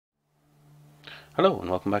Hello and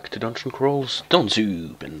welcome back to Dungeon Crawls, Stone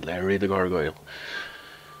Soup and Larry the Gargoyle.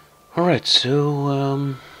 Alright,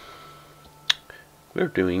 so we're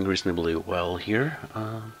doing reasonably well here.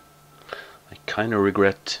 I kinda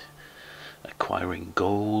regret acquiring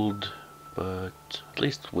gold, but at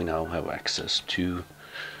least we now have access to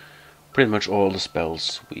pretty much all the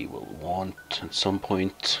spells we will want at some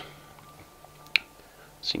point.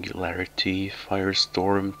 Singularity,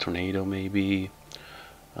 Firestorm, Tornado maybe.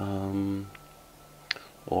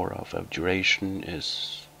 Aura of Abjuration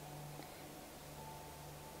is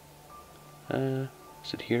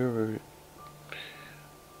it here or...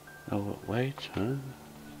 Oh wait, huh?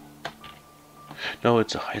 No,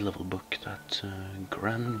 it's a high level book, that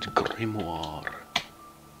Grand Grimoire.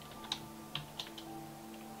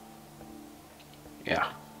 Yeah.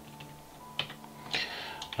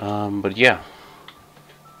 But yeah,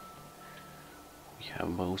 we have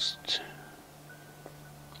most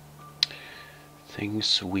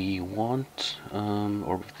things we want.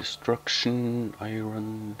 Orb of Destruction,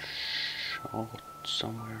 Iron Shot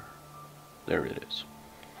somewhere. There it is.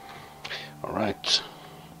 Alright.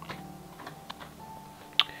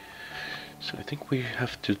 So I think we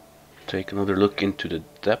have to take another look into the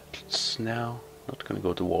depths now. Not gonna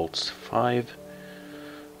go to Waltz 5.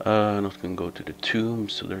 Not gonna go to the tomb,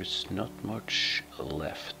 so there's not much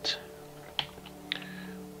left.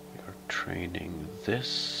 We are training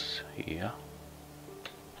this, yeah.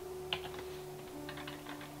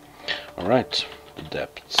 Alright, the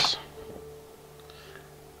depths.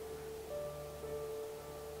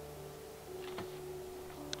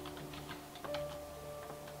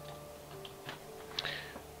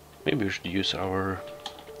 Maybe we should use our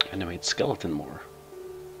animate skeleton more.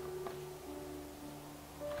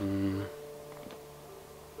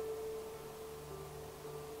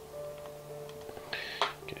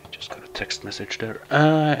 Okay, just got a text message there.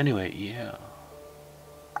 Anyway, yeah.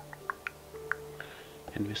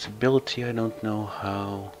 Invisibility, I don't know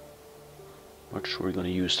how much we're gonna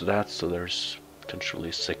use that, so there's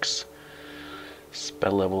potentially 6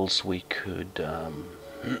 spell levels we could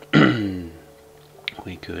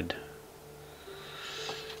we could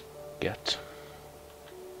get.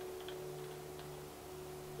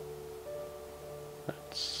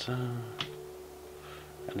 Let's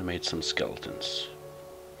animate some skeletons.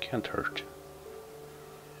 Can't hurt.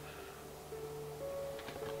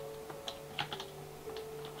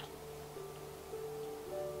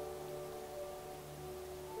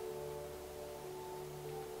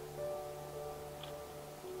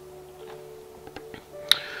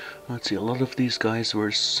 Let's see, a lot of these guys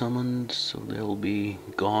were summoned, so they'll be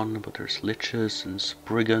gone, but there's liches and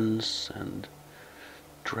spriggans and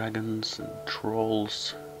dragons and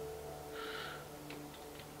trolls.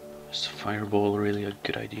 Is fireball really a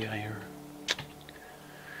good idea here?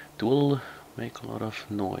 It will make a lot of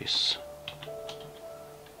noise.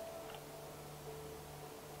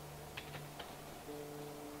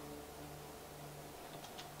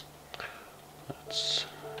 Let's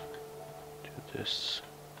do this.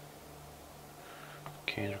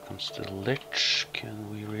 Okay, there comes the lich.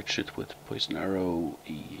 Can we reach it with poison arrow?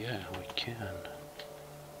 Yeah, we can.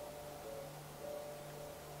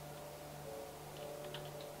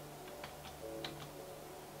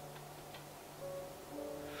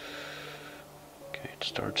 Okay, it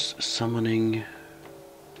starts summoning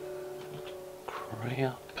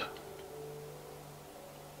crap.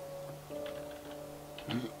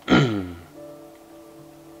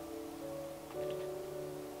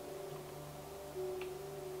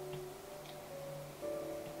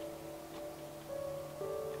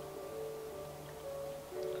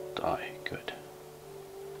 Die, good.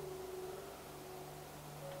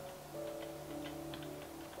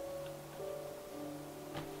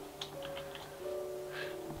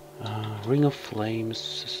 Ring of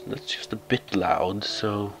Flames, that's just a bit loud,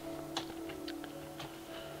 so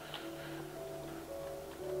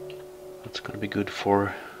that's gonna be good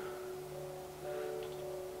for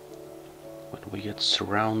when we get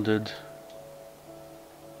surrounded.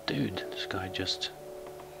 Dude, this guy just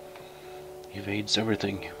evades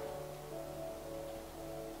everything.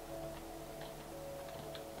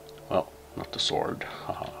 Well, not the sword,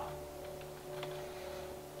 haha.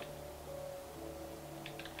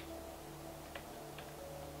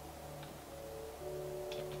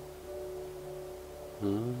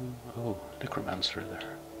 Oh, necromancer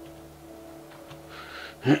there.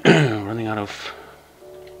 Running out of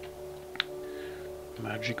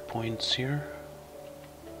magic points here.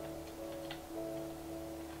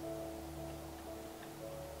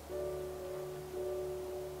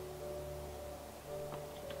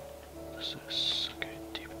 This is okay,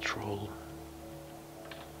 deep troll.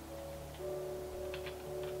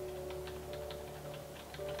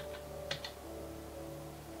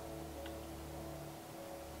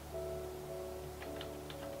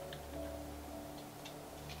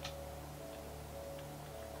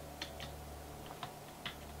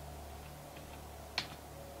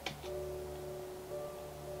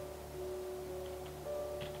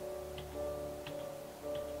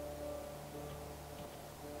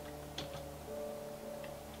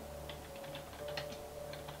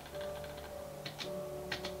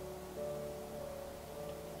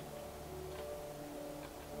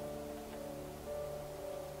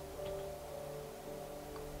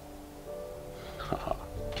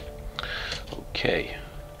 Okay.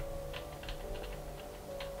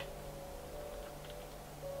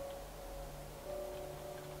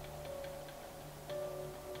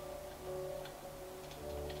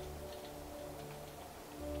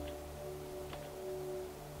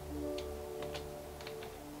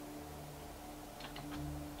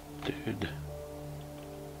 Dude.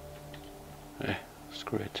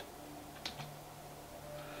 Screw it.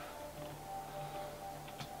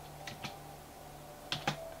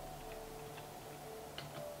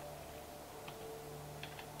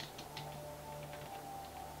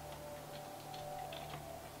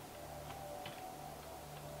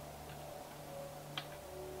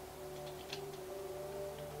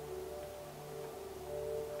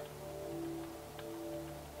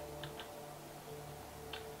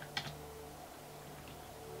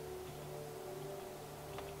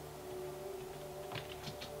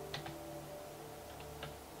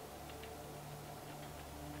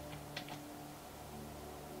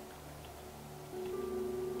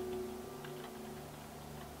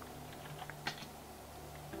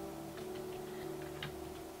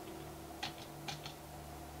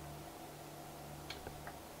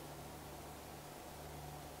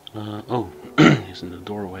 Oh, he's in the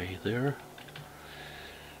doorway there.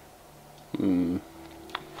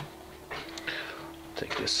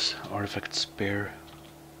 Take this artifact spare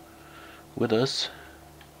with us.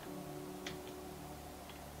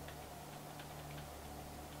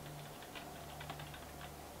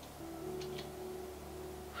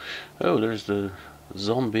 Oh, there's the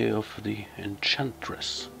zombie of the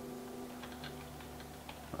Enchantress.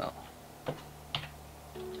 Well.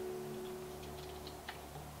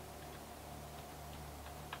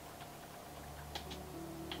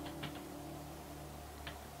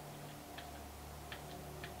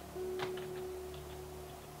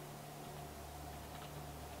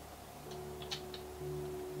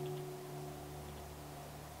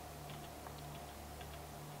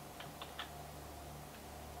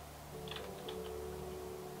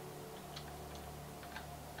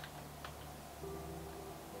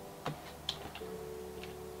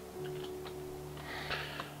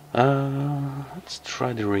 Let's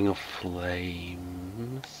try the Ring of Flames.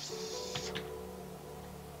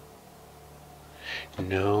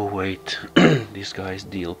 No, wait. These guys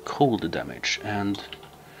deal cold damage, and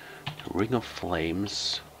the Ring of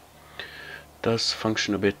Flames does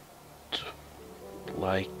function a bit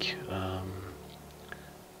like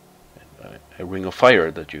a ring of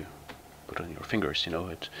fire that you put on your fingers. You know,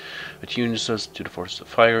 it attunes us to the force of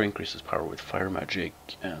fire, increases power with fire magic,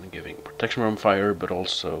 and giving protection from fire, but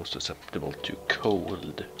also susceptible to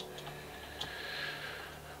cold.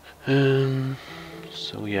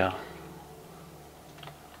 So yeah.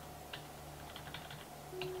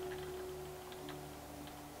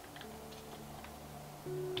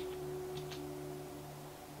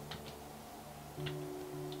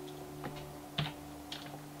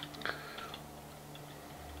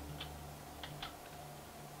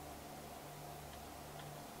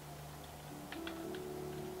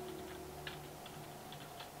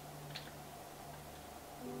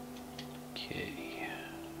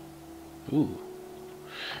 Ooh,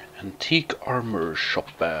 antique armor shop.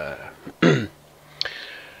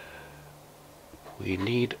 We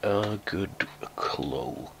need a good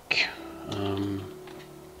cloak, and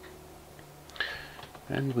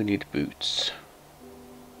we need boots.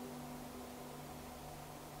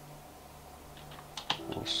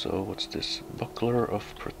 Also, what's this? Buckler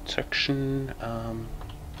of protection.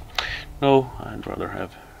 No, I'd rather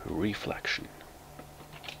have reflection.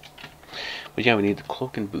 But yeah, we need the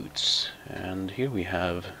cloak and boots. And here we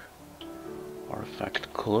have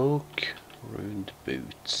artifact cloak, ruined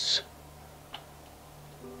boots.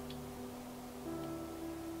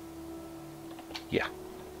 Yeah.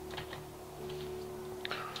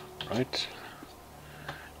 Right.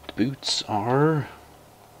 The boots are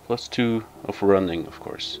 +2 of running, of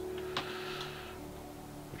course.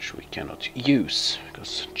 Which we cannot use,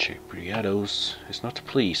 because Cipriados is not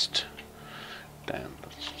pleased. Damn,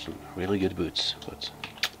 that's some really good boots, but...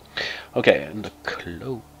 Okay, and the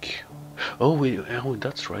cloak. Oh,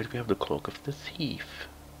 that's right, we have the cloak of the thief.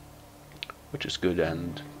 Which is good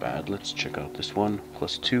and bad. Let's check out this one.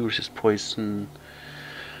 +2 resist poison.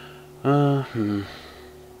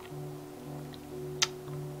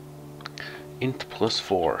 Int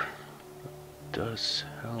 +4. Does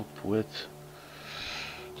help with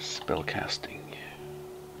spellcasting.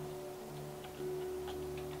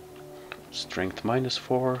 Strength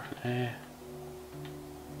 -4.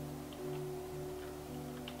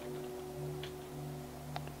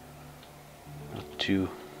 Not too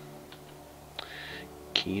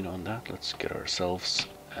keen on that. Let's get ourselves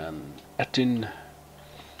An Etin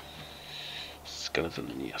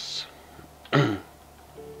skeleton, yes. Oh.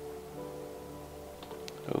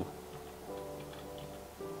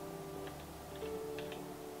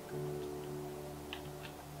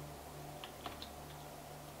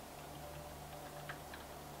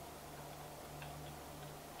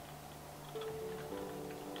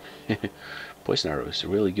 Poison arrow is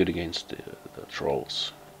really good against the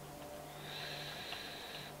trolls.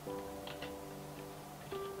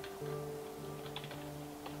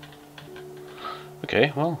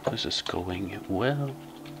 Okay, well, this is going well.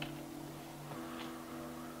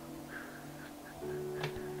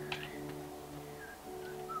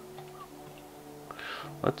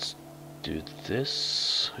 Let's do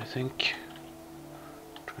this, I think.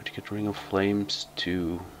 Try to get Ring of Flames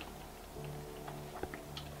to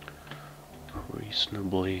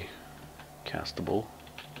reasonably castable.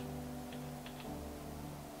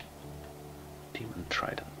 Demon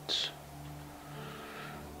Trident.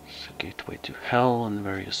 Gateway to Hell and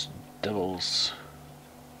various devils.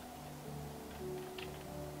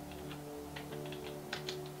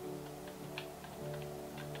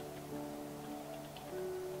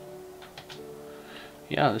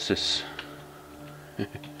 Yeah, this is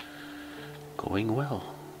going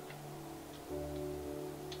well.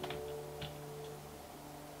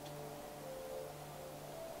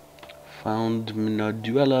 Found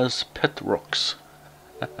Minaduela's pet rocks.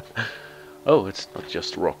 Oh, it's not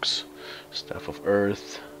just rocks. Staff of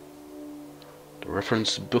Earth. The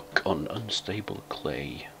reference book on unstable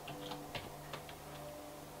clay.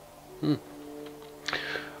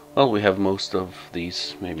 Well, we have most of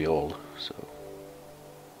these, maybe all, so.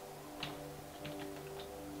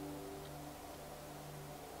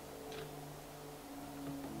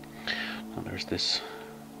 And there's this.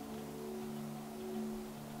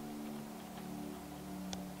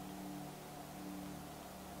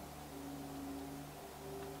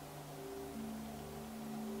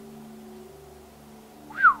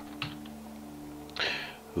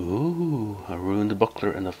 Ooh, a ruined buckler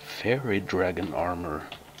and a fairy dragon armor.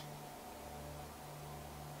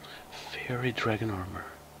 Fairy dragon armor.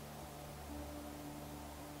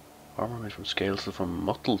 Armor made from scales from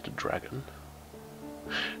mottled dragon.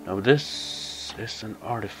 Now this is an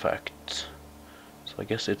artifact. So I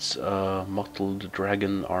guess it's a mottled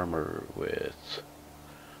dragon armor with...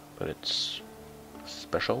 but it's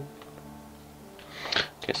special.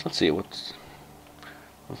 Okay, so let's see what's...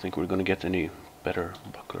 I don't think we're gonna get any better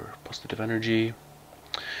buckler. Positive energy.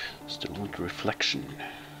 Still want reflection.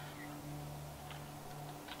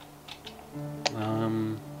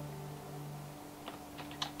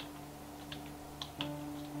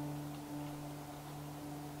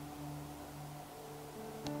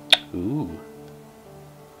 Ooh.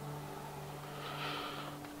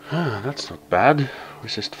 That's not bad.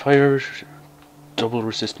 Resist fire, double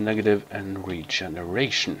resist negative, and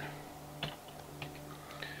regeneration.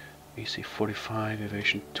 AC 45,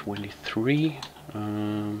 evasion 23.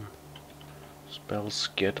 Spells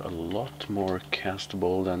get a lot more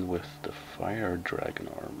castable than with the fire dragon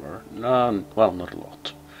armor. No, well, not a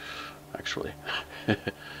lot, actually.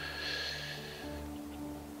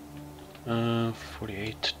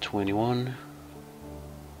 48, 21.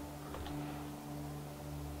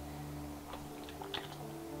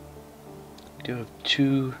 Do have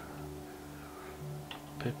 2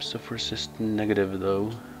 pips of resist negative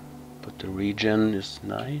though, but the regen is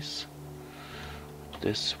nice.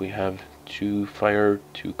 This we have 2 fire,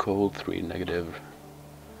 2 cold, 3 negative.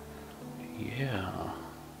 Yeah,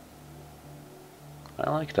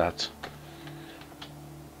 I like that.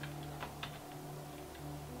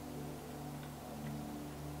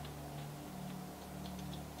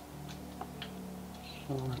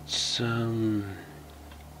 So let's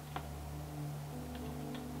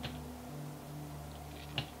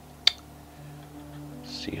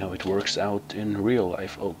see how it works out in real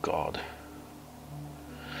life. Oh god.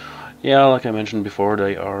 Yeah, like I mentioned before,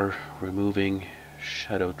 they are removing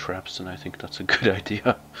shadow traps, and I think that's a good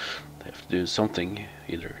idea. They have to do something,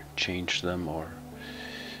 either change them or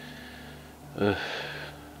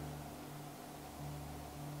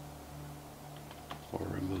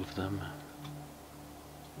remove them.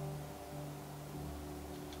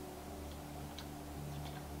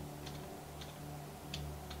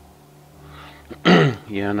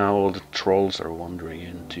 Yeah, now all the trolls are wandering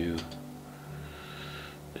into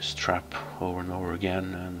this trap over and over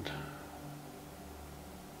again, and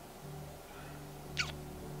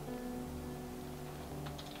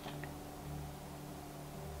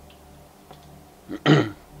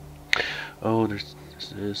oh, there's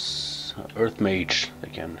this Earth Mage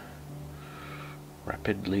that can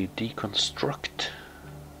rapidly deconstruct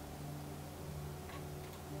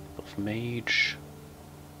mage.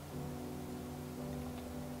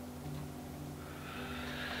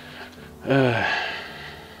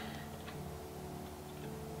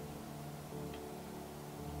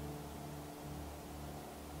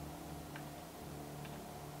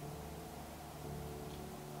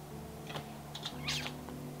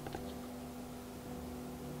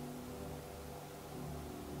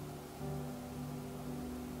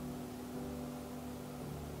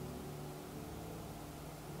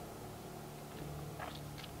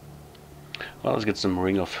 Well, let's get some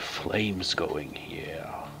Ring of Flames going,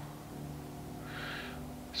 yeah.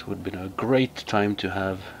 This would have been a great time to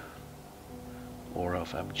have Aura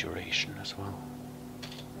of Abjuration as well.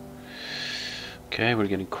 Okay, we're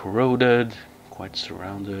getting corroded, quite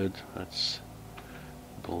surrounded. Let's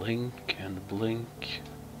blink and blink.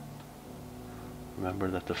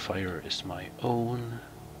 Remember that the fire is my own.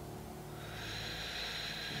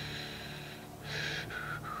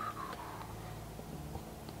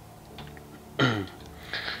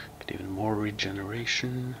 Get even more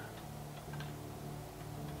regeneration.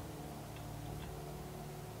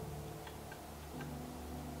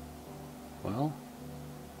 Well,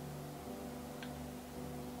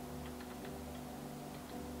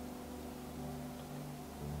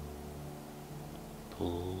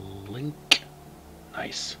 blink.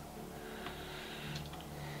 Nice.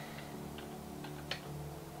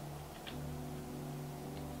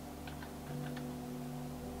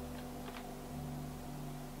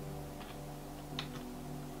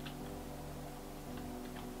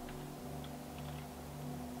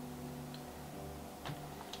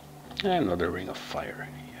 Another Ring of Fire,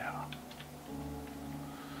 yeah.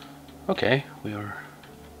 Okay, we are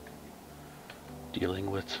dealing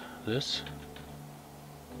with this.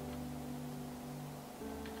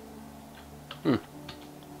 I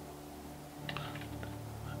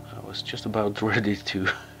was just about ready to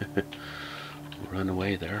run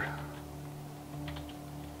away there.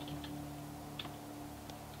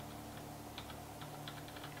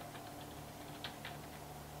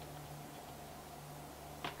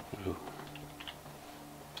 Ooh.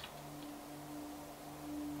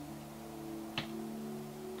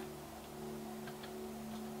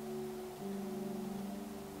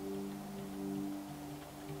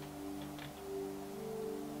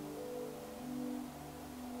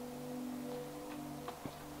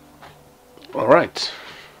 All right,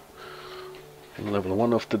 level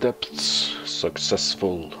 1 of the depths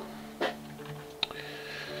successful.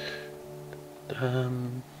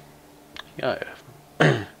 Yeah,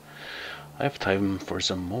 I have time for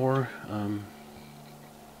some more.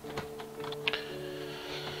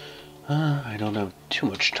 I don't have too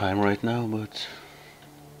much time right now, but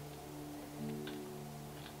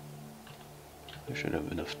I should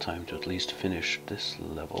have enough time to at least finish this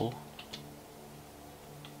level.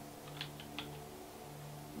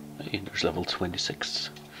 Hey, there's level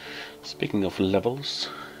 26. Speaking of levels,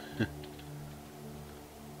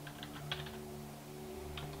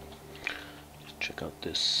 check out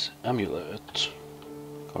this amulet.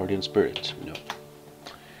 Guardian Spirit, no.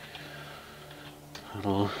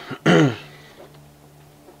 Little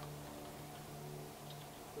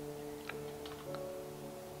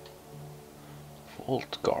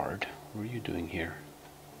Vault Guard, what are you doing here?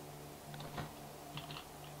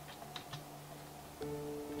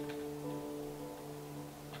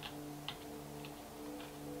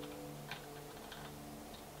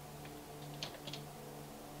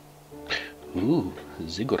 Ooh,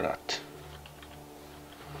 Ziggurat.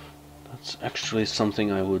 That's actually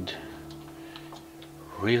something I would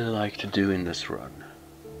really like to do in this run.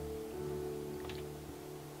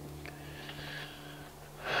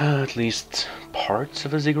 At least parts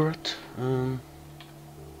of a Ziggurat. Don't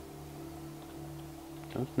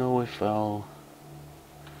know if I've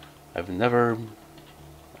never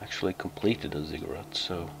actually completed a Ziggurat,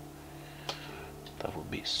 so that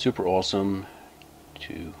would be super awesome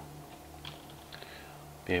to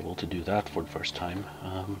be able to do that for the first time.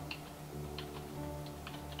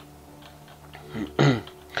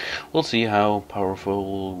 We'll see how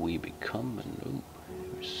powerful we become. And oh,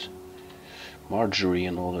 here's Marjorie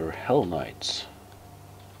and all her Hell Knights,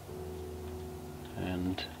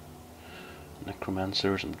 and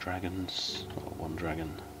necromancers and dragons. Oh, one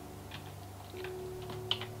dragon.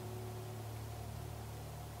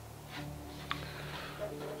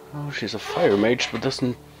 Oh, she's a fire mage, but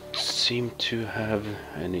doesn't seem to have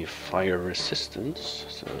any fire resistance,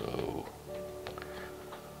 so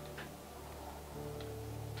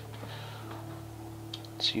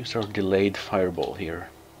let's use our delayed fireball here.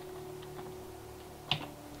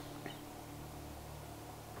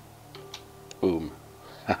 Boom.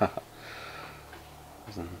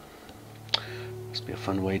 Must be a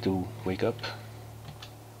fun way to wake up.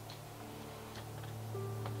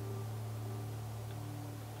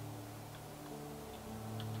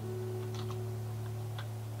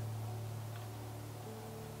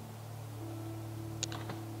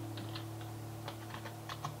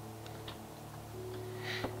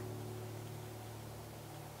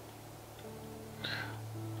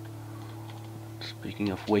 Speaking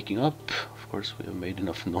of waking up, of course we have made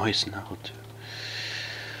enough noise now to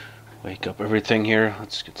wake up everything here.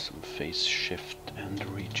 Let's get some phase shift and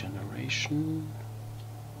regeneration.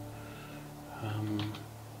 I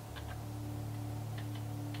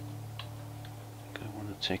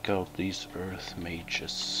want to take out these earth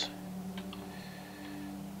mages.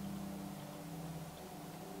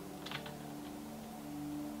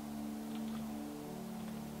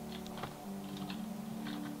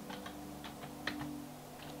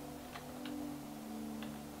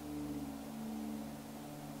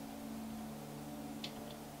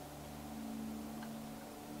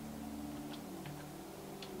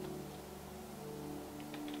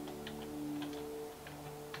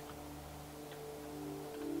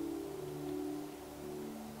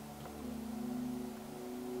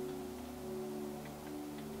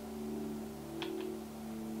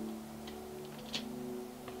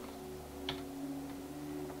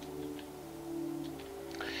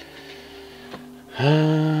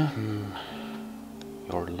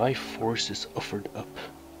 Your life force is offered up.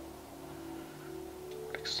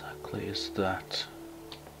 What exactly is that?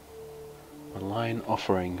 A line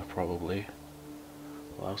offering, probably.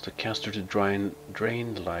 Allows the caster to drain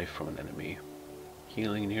life from an enemy,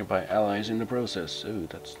 healing nearby allies in the process. Oh,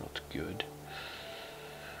 that's not good.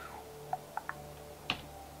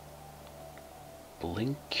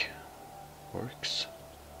 Blink works.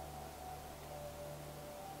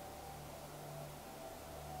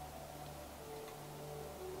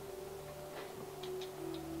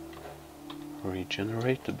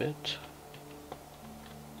 Regenerate a bit.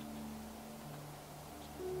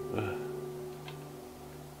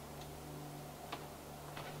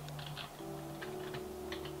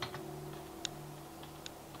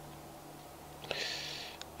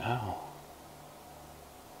 Ow.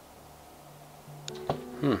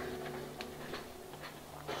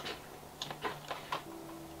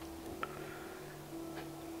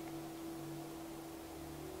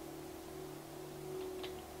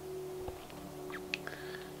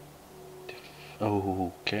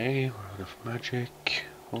 Okay, we're out of magic,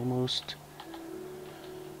 almost.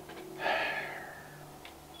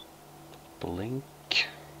 Blink.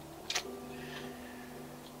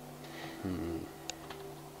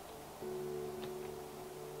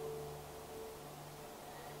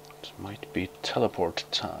 This might be teleport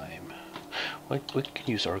time. Wait, we can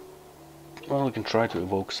use our... Well, we can try to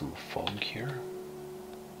evoke some fog here.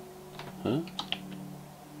 Huh?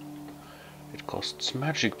 It costs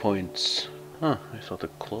magic points. Huh, I thought the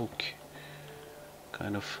cloak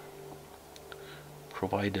kind of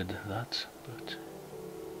provided that, but...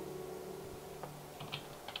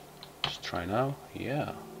 Let's try now.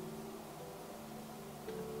 Yeah.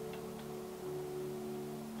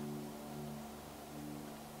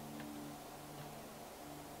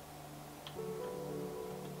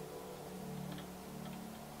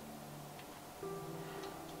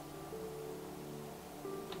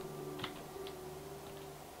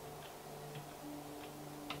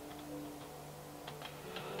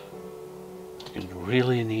 You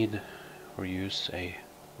really need or use a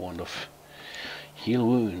wand of heal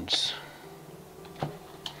wounds.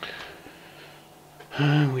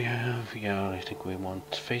 We have, yeah, I think we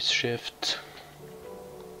want phase shift.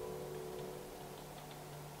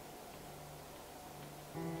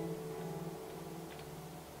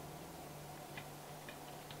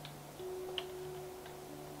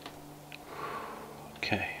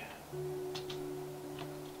 Okay.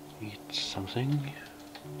 Eat something.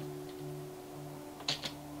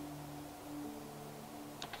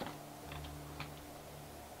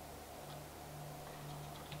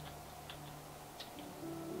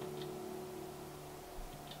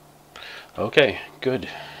 Okay, good.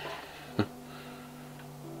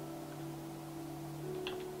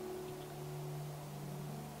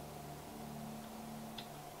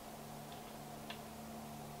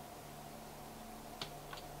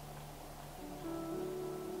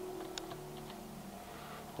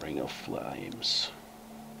 Ring of Flames.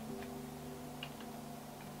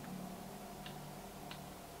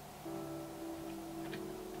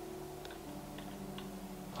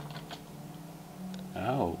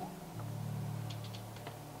 Ow.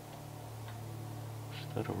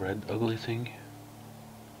 Is that a red ugly thing?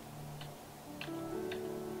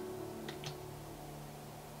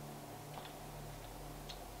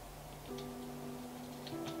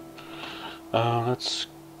 Let's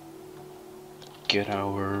get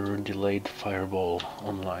our delayed fireball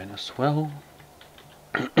online as well.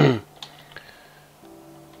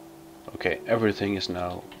 Okay, everything is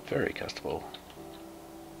now very castable.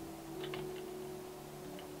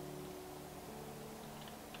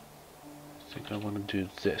 I think I want to do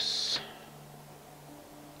this.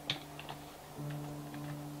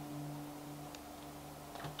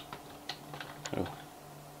 Oh.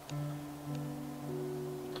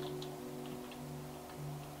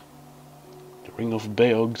 The Ring of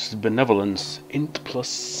Beog's Benevolence, int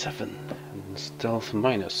 +7 and stealth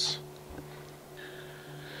minus.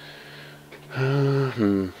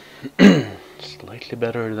 Slightly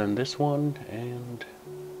better than this one, and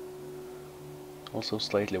also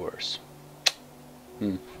slightly worse.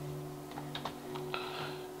 The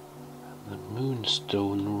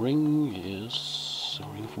Moonstone Ring is a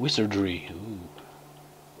ring of wizardry. Ooh.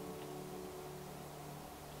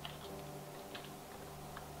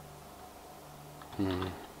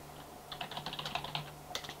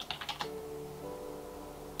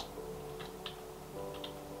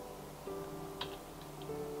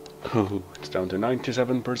 Oh, it's down to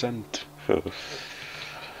 97%.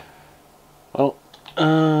 Well,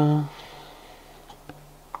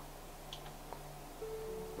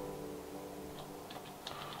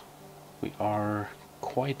 we are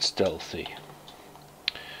quite stealthy.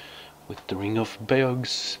 With the Ring of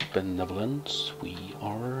Beog's Benevolence, we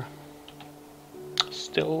are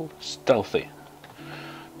still stealthy.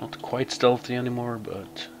 Not quite stealthy anymore,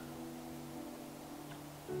 but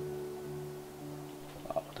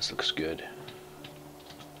oh, this looks good.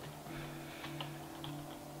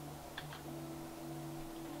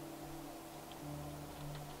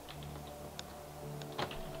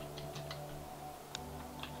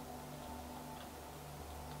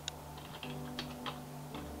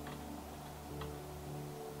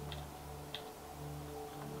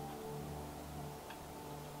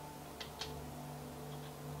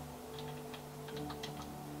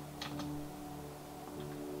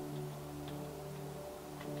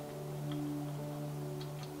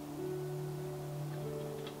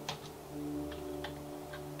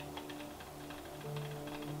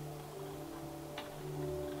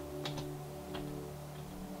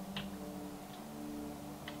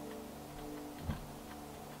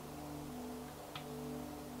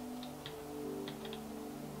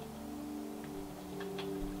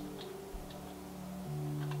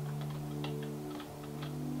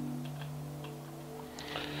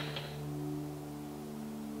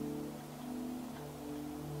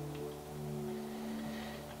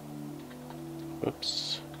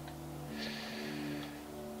 Oops.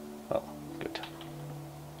 Well, good.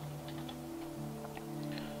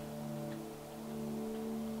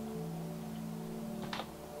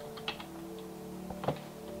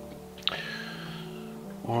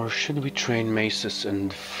 Or should we train maces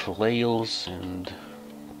and flails and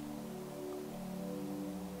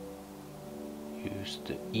use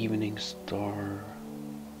the evening star?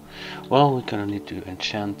 Well, we kind of need to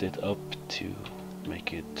enchant it up to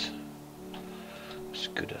make it as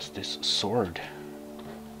good as this sword.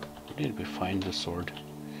 Where did we find the sword?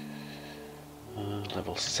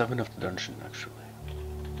 Level 7 of the dungeon, actually.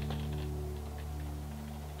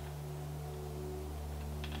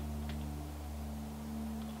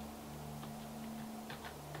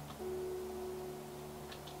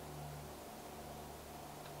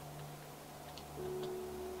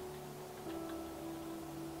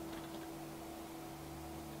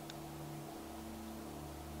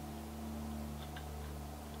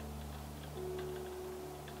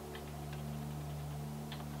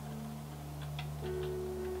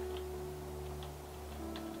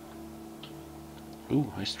 Ooh,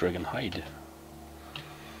 Ice Dragon Hide.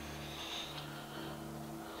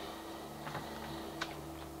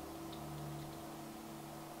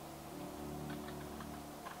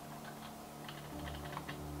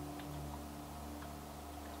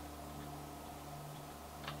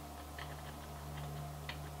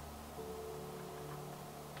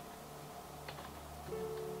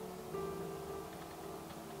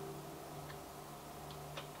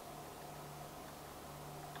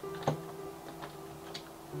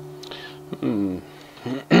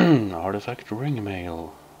 Artifact ring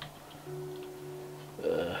mail.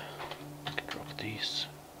 Drop these.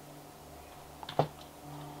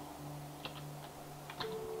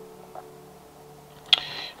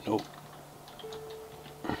 Nope.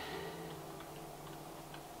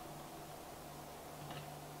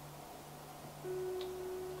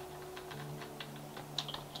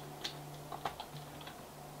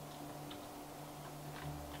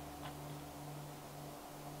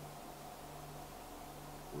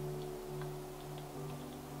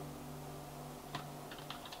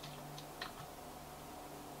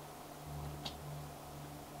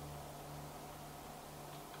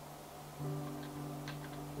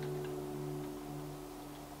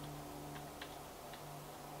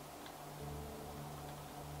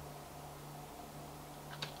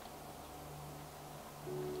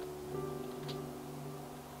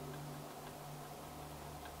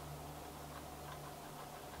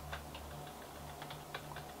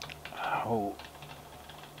 Oh.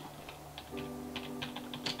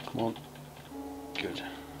 Come on. Good.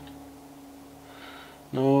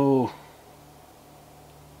 No.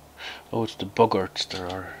 Oh, it's the boggarts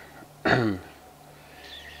that are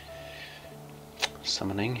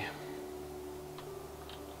summoning.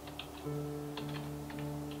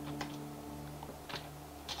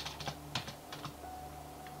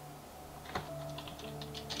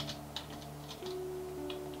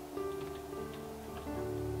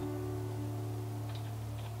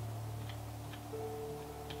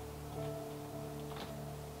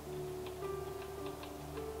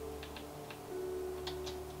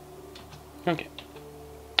 Okay.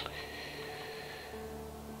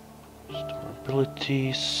 Store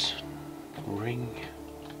abilities. Ring.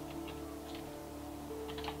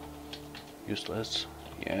 Useless.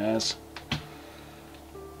 Yes.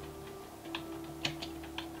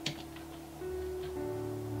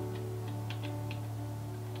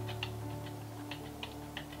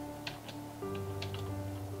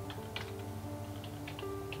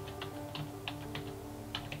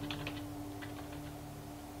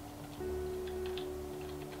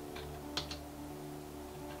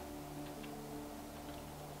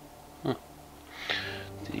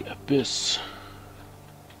 The Abyss.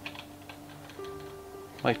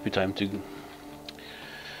 Might be time to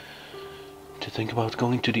think about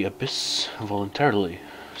going to the Abyss voluntarily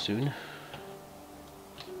soon.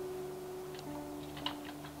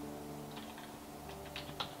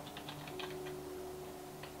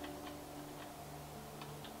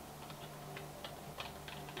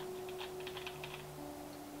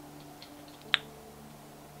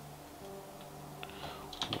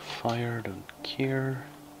 Fire, don't care.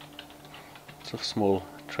 Lots of small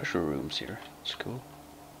treasure rooms here. Let's go.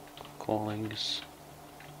 Callings.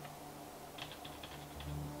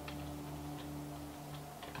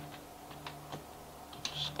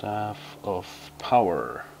 Staff of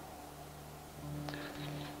Power.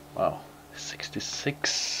 Wow,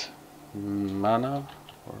 66 mana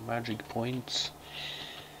or magic points.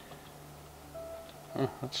 Oh,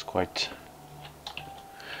 that's quite.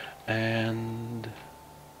 And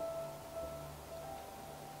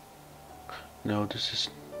no, this is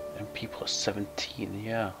MP plus 17.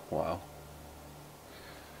 Yeah, wow.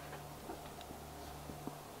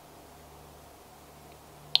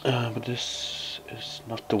 But this is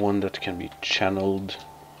not the one that can be channeled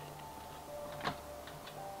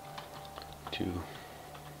to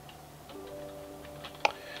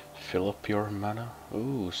fill up your mana.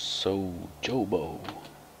 Oh, so Jobo.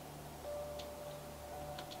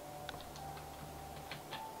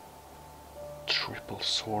 Triple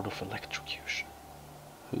Sword of Electrocution.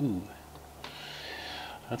 Ooh,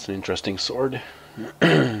 that's an interesting sword.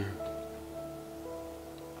 Did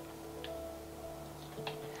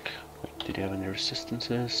you have any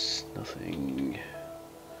resistances? Nothing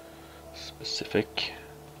specific.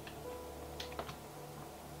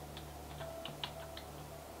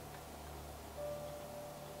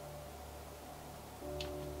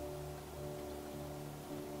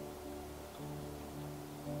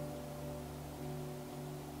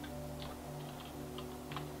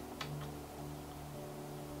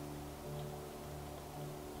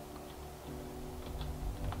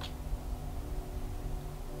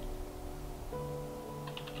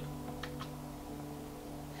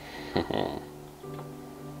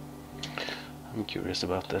 I'm curious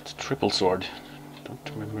about that triple sword. Don't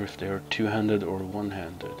remember if they are two-handed or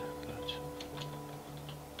one-handed. But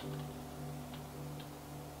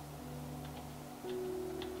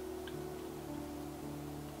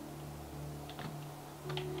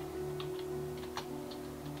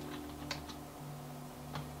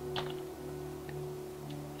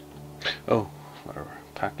oh, our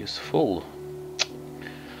pack is full.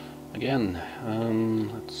 Again,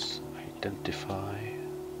 let's identify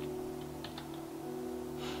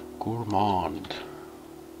Gourmand.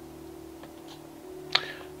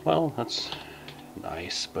 Well, that's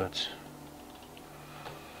nice, but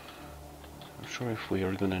I'm not sure if we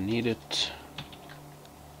are gonna need it.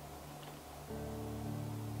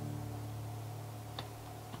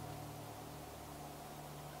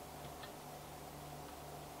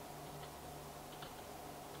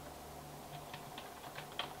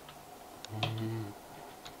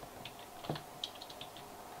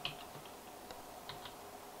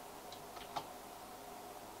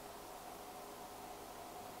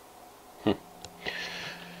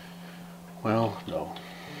 Well, no.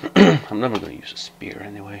 I'm never going to use a spear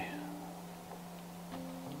anyway.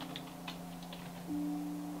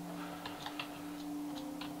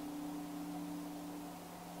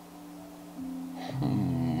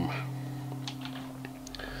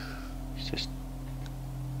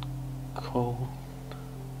 coal.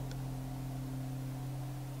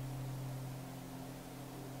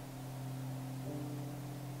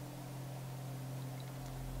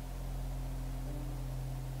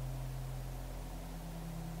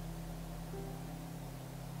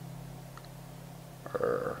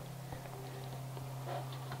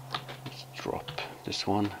 Let's drop this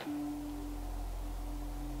one.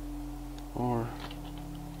 Or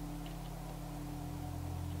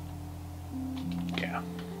yeah.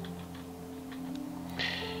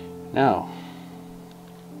 Now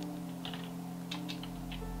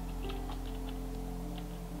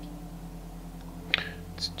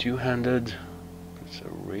it's two-handed. It's a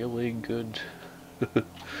really good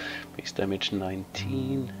base damage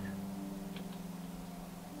 19.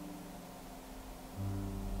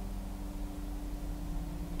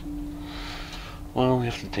 Well, we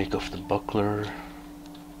have to take off the buckler.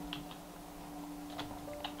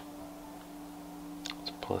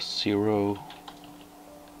 It's +0.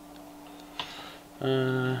 I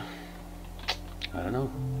don't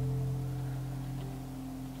know.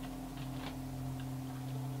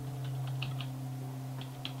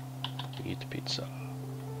 Eat pizza.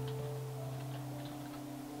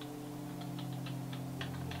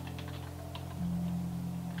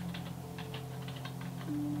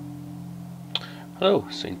 Hello,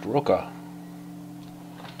 Saint Roca.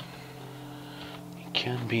 It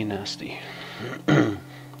can be nasty.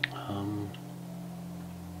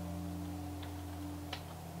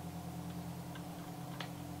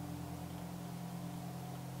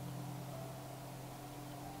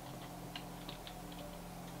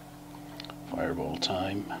 Fireball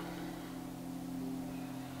time.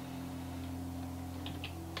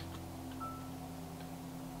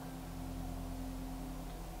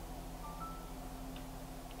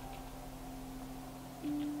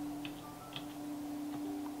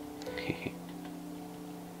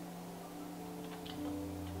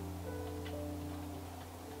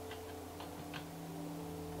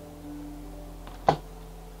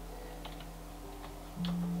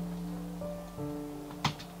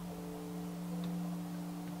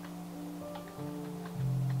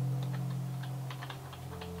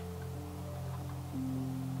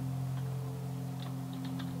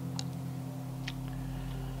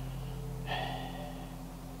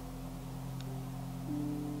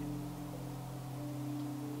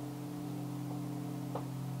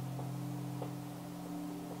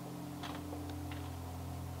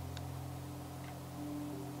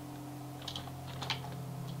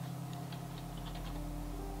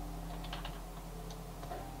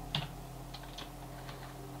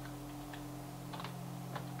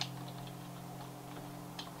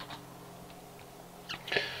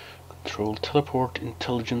 Control teleport,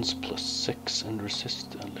 intelligence +6 and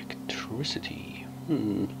resist electricity.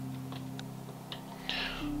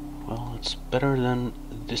 Well, it's better than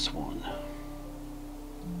this one.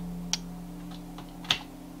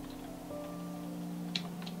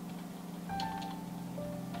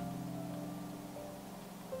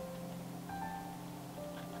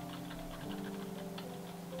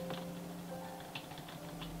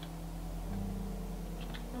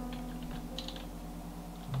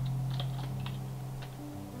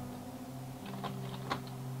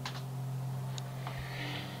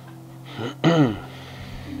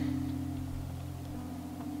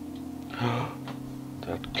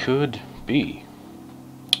 That could be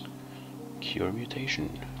cure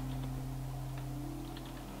mutation.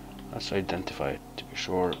 Let's identify it to be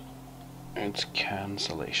sure. It's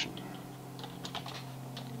cancellation.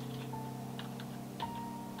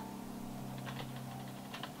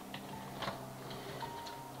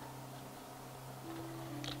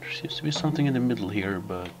 There seems to be something in the middle here,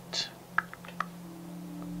 but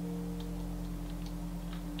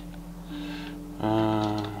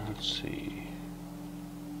let's see.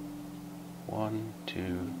 1,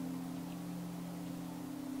 2.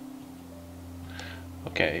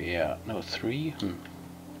 Okay, yeah, no, 3.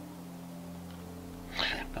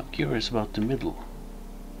 I'm curious about the middle.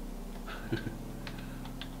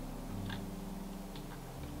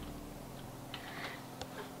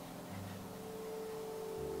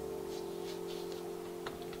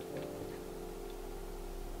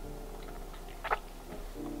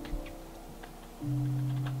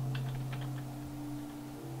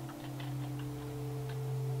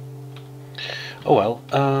 Oh well,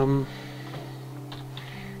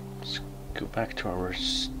 let's go back to our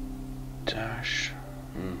stash.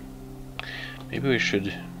 Maybe we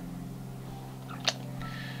should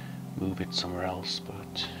move it somewhere else,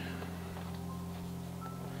 but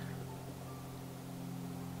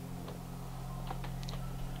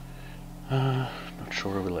not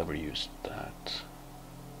sure we'll ever use that.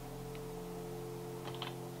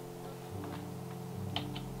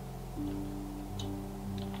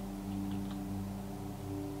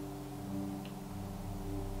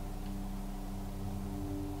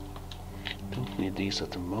 Don't need these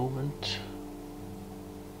at the moment.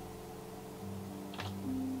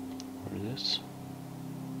 Or this.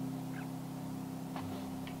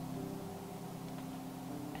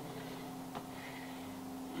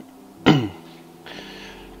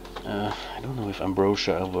 I don't know if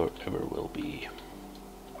ambrosia ever will be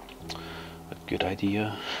a good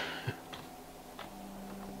idea.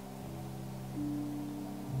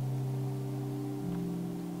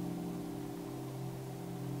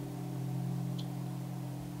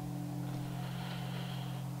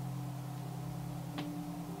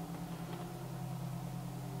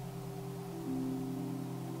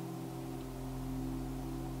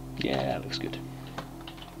 Yeah, looks good.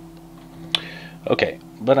 Okay,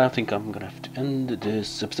 but I think I'm gonna have to end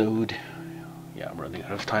this episode. Yeah, I'm running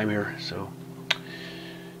out of time here, so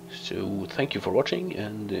thank you for watching,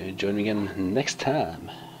 and join me again next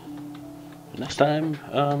time. Next time,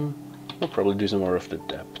 we'll probably do some more of the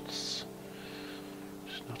depths.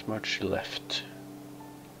 There's not much left.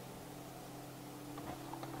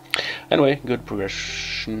 Anyway, good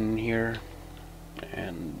progression here,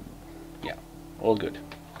 and yeah, all good.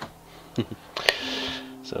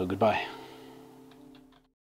 So goodbye.